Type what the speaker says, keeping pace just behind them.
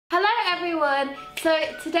Hello everyone, so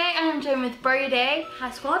today I'm joined with Brodie.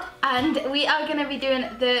 Hi squad. And we are going to be doing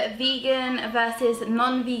the vegan versus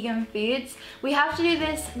non-vegan foods. We have to do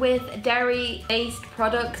this with dairy-based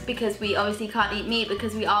products because we obviously can't eat meat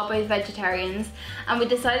because we are both vegetarians. And we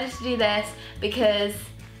decided to do this because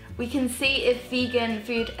we can see if vegan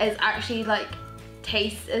food is actually like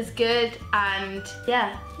tastes as good, and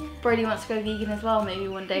yeah, Brodie wants to go vegan as well maybe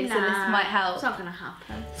one day, so this might help. It's not gonna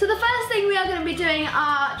happen. So the first thing we are going to be doing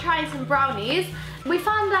are trying some brownies. We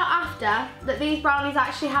found out after that these brownies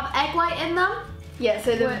actually have egg white in them. Yeah,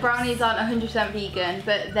 so the brownies aren't 100% vegan,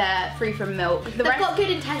 but they're free from milk. They've got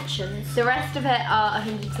good intentions. The rest of it are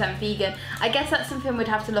 100% vegan. I guess that's something we'd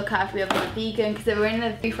have to look at if we ever went vegan, because they were in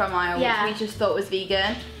the free from aisle, which we just thought was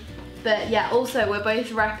vegan. But yeah, also we're both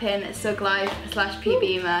repping Sug Life /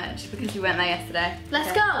 PB merch because we went there yesterday.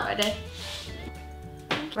 Let's go. Ready?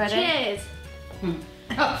 Ready? Cheers.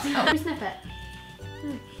 Let me sniff it.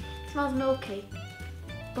 Smells milky.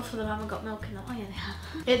 Both of them haven't got milk in them. Oh yeah, they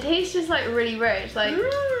have. It tastes just like really rich. Like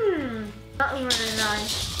that's really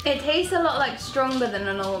nice. It tastes a lot like stronger than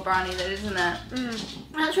a normal brownie though, doesn't it?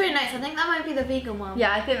 That's really nice. I think that might be the vegan one.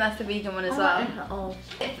 Yeah, I think that's the vegan one as well. Oh.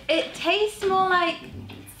 It tastes more like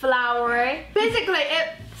floury. Basically, it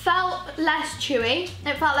felt less chewy.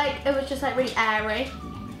 It felt like it was just like really airy.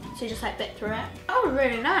 So you just like bit through it. That was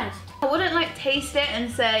really nice. I wouldn't like taste it and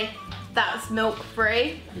say that's milk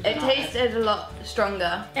free. It tasted a lot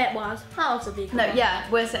stronger. It was. That was a vegan No, one. yeah,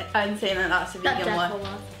 I'm saying that that's a vegan one.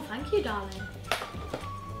 Thank you, darling.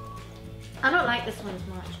 I don't like this one as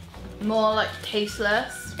much. More like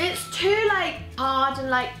tasteless. It's too like hard and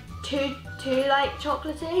like too like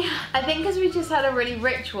chocolatey. I think because we just had a really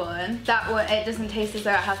rich one, that one, it doesn't taste as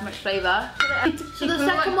though it has much flavour. So the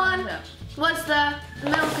second one was the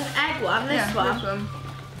milk and egg one, this one.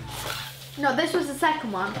 No, this was the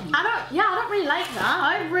second one. I don't really like that.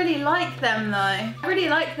 I really like them though. I really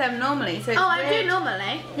like them normally. So I do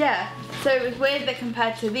normally. Yeah, so it was weird that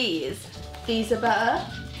compared to these are better.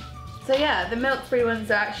 So yeah, the milk-free ones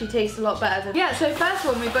actually taste a lot better. Yeah, so first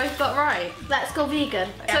one we both got right. Let's go vegan.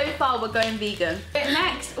 So far we're going vegan.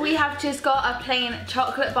 Next we have just got a plain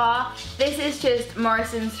chocolate bar. This is just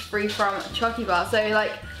Morrison's free from Chocky Bar. So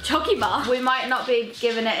like, Chocky Bar? We might not be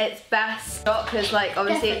giving it its best shot because like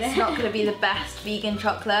obviously it's not going to be the best vegan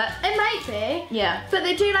chocolate. It might be. Yeah. But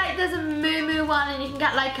they do like, there's a moo moo one and you can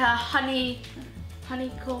get like a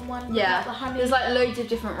honeycomb one. Yeah, the honey. there's like loads of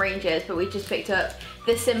different ranges, but we just picked up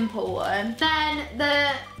the simple one. Then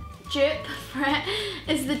the dupe for it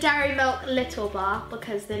is the Dairy Milk Little Bar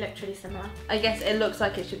because they look really similar. I guess it looks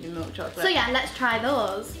like it should be milk chocolate. So yeah, let's try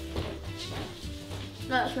those.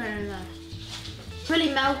 That's really nice. Really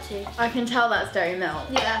melty. I can tell that's dairy milk.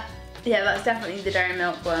 Yeah. Yeah, that's definitely the dairy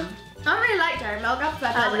milk one. I really like dairy milk.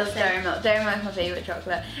 I love dairy milk. Dairy milk is my favourite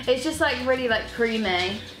chocolate. It's just like really like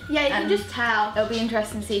creamy. Yeah, you can just tell. It'll be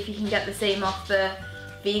interesting to see if you can get the same off the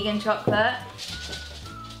vegan chocolate.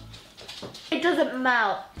 It doesn't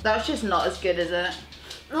melt. That's just not as good, is it?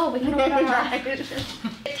 Oh, we can all that.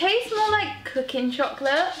 It tastes more like cooking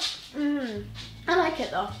chocolate. I like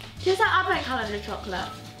it though. Just like advent calendar chocolate.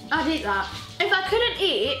 I'd eat that. If I couldn't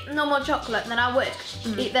eat normal chocolate, then I would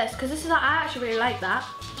eat this because this is like, I actually really like that.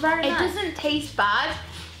 Very nice. It doesn't taste bad.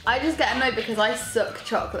 I just get annoyed because I suck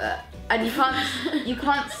chocolate, and you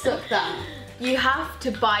can't suck that. You have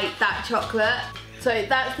to bite that chocolate. So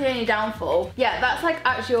that's the only downfall. Yeah, that's like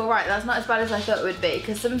actually alright. That's not as bad as I thought it would be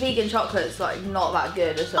because some vegan chocolate's like not that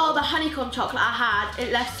good at all. Oh, the honeycomb chocolate I had,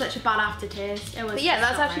 it left such a bad aftertaste. It was. But yeah,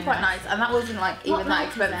 that's actually quite nice, and that wasn't like even that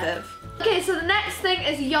expensive. Okay, so the next thing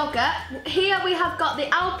is yogurt. Here we have got the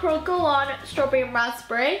Alpro Go On Strawberry and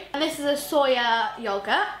Raspberry. And this is a soya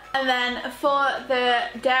yogurt. And then for the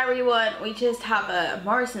dairy one, we just have a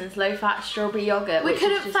Morrison's low-fat strawberry yogurt. We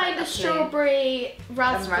couldn't find a strawberry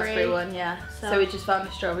raspberry one, yeah. So we just found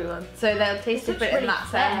the strawberry one. So they'll taste different in that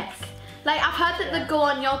sense. Like I've heard that the Go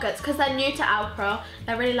On yogurts, because they're new to Alpro,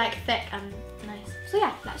 they're really like thick and nice. So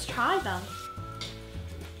yeah, let's try them.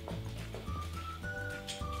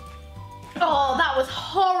 Oh, that was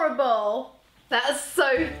horrible. That's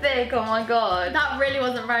so thick, oh my god. That really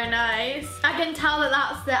wasn't very nice. I can tell that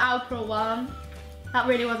that's the Alpro one. That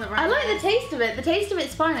really wasn't very nice. I like the taste of it. The taste of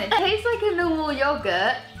it's fine. It tastes like a normal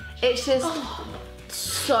yogurt. It's just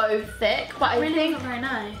so thick. But really wasn't very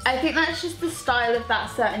nice. I think that's just the style of that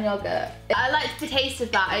certain yogurt. I liked the taste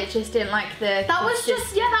of that. I just didn't like the that was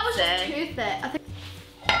just too thick.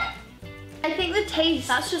 I think the taste.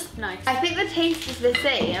 That's just nice. I think the taste is the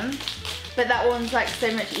same. But that one's like so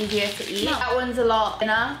much easier to eat. No. That one's a lot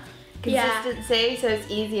thinner consistency, so it's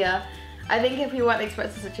easier. I think if we weren't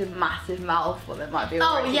expecting such a massive mouthful, it might be Oh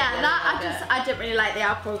alright. yeah, that I didn't really like the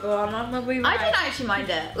apple one. I didn't actually mind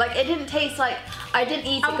it. Like, it didn't taste like, I didn't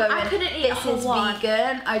eat it going, I couldn't eat this is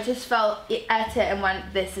vegan. I just felt, ate it and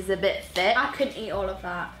went, this is a bit thick. I couldn't eat all of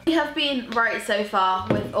that. We have been right so far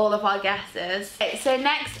with all of our guesses. Okay, so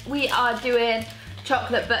next we are doing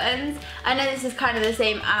chocolate buttons. I know this is kind of the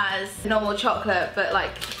same as normal chocolate, but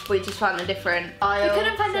like we just found a different aisle. We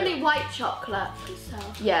couldn't find any white chocolate, so.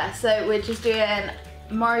 Yeah, so we're just doing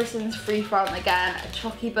Morrison's Freeform again,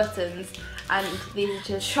 Chocky buttons, and these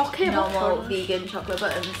are just normal vegan chocolate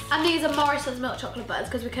buttons. And these are Morrison's milk chocolate buttons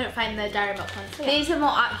because we couldn't find the dairy milk ones. So yeah. These are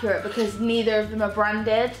more accurate because neither of them are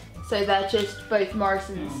branded, so they're just both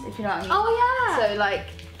Morrison's, if you know what I mean. Oh yeah. So like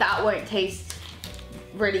that won't taste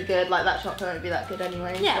really good, like that chocolate won't be that good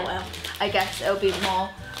anyway. Yeah, so well. I guess it'll be more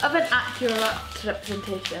of an accurate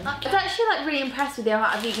representation. Okay. I was actually like really impressed with the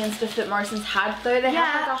amount of vegan stuff that Morrison's had though. They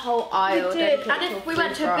had like a whole aisle. We did. And if we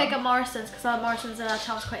went to a bigger Morrison's, because our Morrison's in our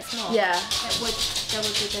town was quite small. Yeah. There would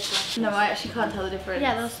be difference. No, I actually can't tell the difference.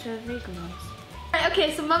 Yeah, those two are vegan ones. Right,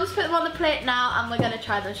 okay, so Mum's put them on the plate now and we're going to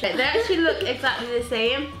try them. They actually look exactly the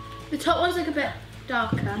same. The top one's like a bit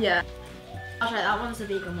darker. Yeah. I'll try that one's the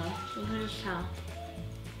vegan one. You can just tell.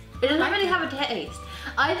 It doesn't really have a taste.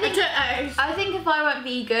 I think if I went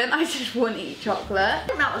vegan, I just wouldn't eat chocolate. I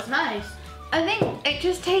think that was nice. I think it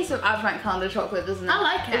just tastes of advent calendar chocolate, doesn't it? I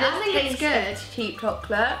like it. I think it's good. Cheap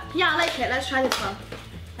chocolate. Yeah, I like it. Let's try this one.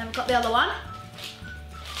 Then we've got the other one.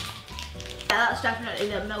 Yeah, that's definitely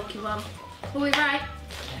the milky one. Were we right?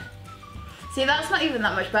 See, that's not even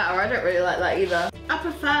that much better. I don't really like that either. I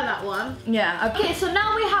prefer that one. Yeah. Okay, so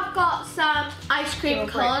now we have got some ice cream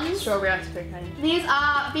cones. Strawberry ice cream cones. These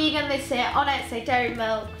are vegan, they say on it, say dairy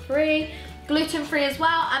milk free, gluten free as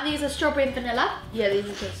well, and these are strawberry and vanilla. Yeah, these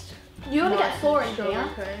are just... You only get 4 in strawberry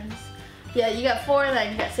here. cones. Yeah, you get 4 in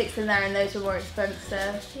there, you get 6 in there, and those are more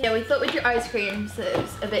expensive. Yeah, we thought we'd do ice cream, so it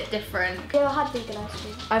was a bit different. You ever had vegan ice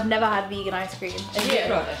cream? I've never had vegan ice cream. Have you?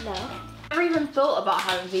 No. I've never even thought about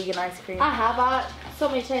having vegan ice cream. I have. So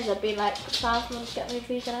many times I've been like, someone to get me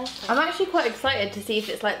vegan ice cream. I'm actually quite excited to see if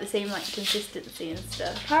it's like the same like consistency and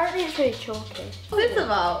stuff. Apparently it's really chalky. What's this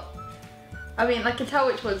about? I mean, I can tell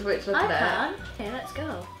which one's which, look at it. I can. Okay, let's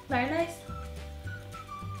go. Very nice.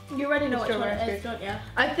 You already know which one it is, don't you?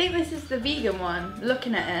 I think this is the vegan one,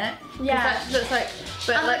 looking at it. Yeah. That looks like,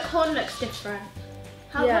 but and like, the corn looks different.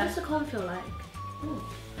 What does the corn feel like? Ooh.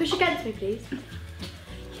 Push against me, please.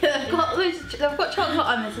 yeah, they've got chocolate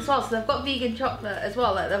on this as well, so they've got vegan chocolate as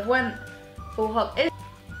well. Like they've went full hog.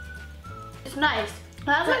 It's nice.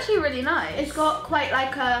 That's actually really nice. It's got quite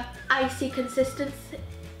like a icy consistency.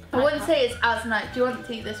 I wouldn't say it's as nice. Do you want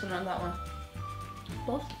to eat this one or that one?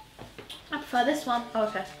 What? I prefer this one. Oh,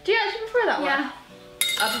 okay. Do you actually prefer that one? Yeah.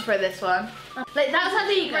 I prefer this one. Like that's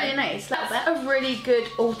actually really nice. That's a really good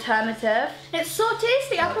alternative. It's so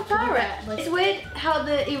tasty. I prefer it. It's weird how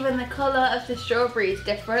even the colour of the strawberry is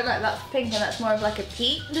different. Like that's pink and that's more of like a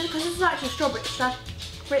peach. Because this is actually strawberry.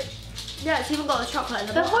 Yeah, it's even got the chocolate in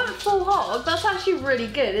the bottom. They went full hog. That's actually really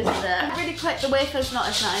good, isn't it? And really quick. The wafer's not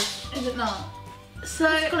as nice. Is it not?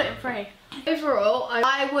 So it's gluten free. Overall,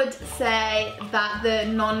 I would say that the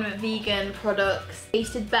non-vegan products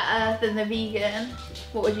tasted better than the vegan.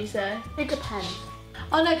 What would you say? It depends.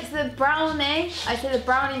 Oh no, because the brownie, I'd say the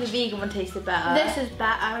brownie, the vegan one tasted better. This is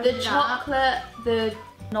better. The chocolate, the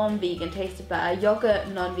non-vegan tasted better. Yogurt,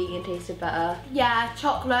 non-vegan tasted better. Yeah,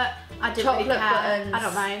 chocolate, I didn't really care. Buttons, I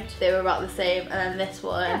don't mind. They were about the same. And then this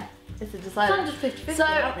one, it's a decided. It's 50-50, So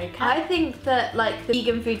I don't really care. I think that like the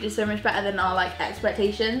vegan food is so much better than our like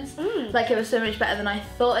expectations. Like it was so much better than I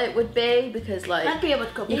thought it would be, because like I'd be able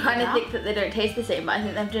to go vegan. You kind of now. think that they don't taste the same, but I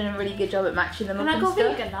think they've done a really good job at matching them up Can I and go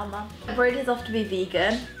stuff. vegan now, Mum? Brodie's off to be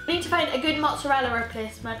vegan. I need to find a good mozzarella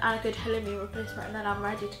replacement and a good halloumi replacement, and then I'm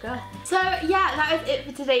ready to go. So yeah, that is it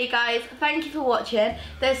for today, guys. Thank you for watching.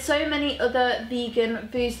 There's so many other vegan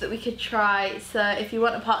foods that we could try, so if you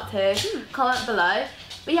want a part 2, comment below.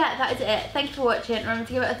 But yeah, that is it. Thank you for watching. Remember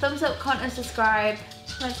to give it a thumbs up, comment and subscribe.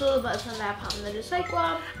 Press all the buttons on there apart from the dislike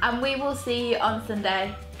one. And we will see you on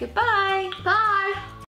Sunday. Goodbye. Bye.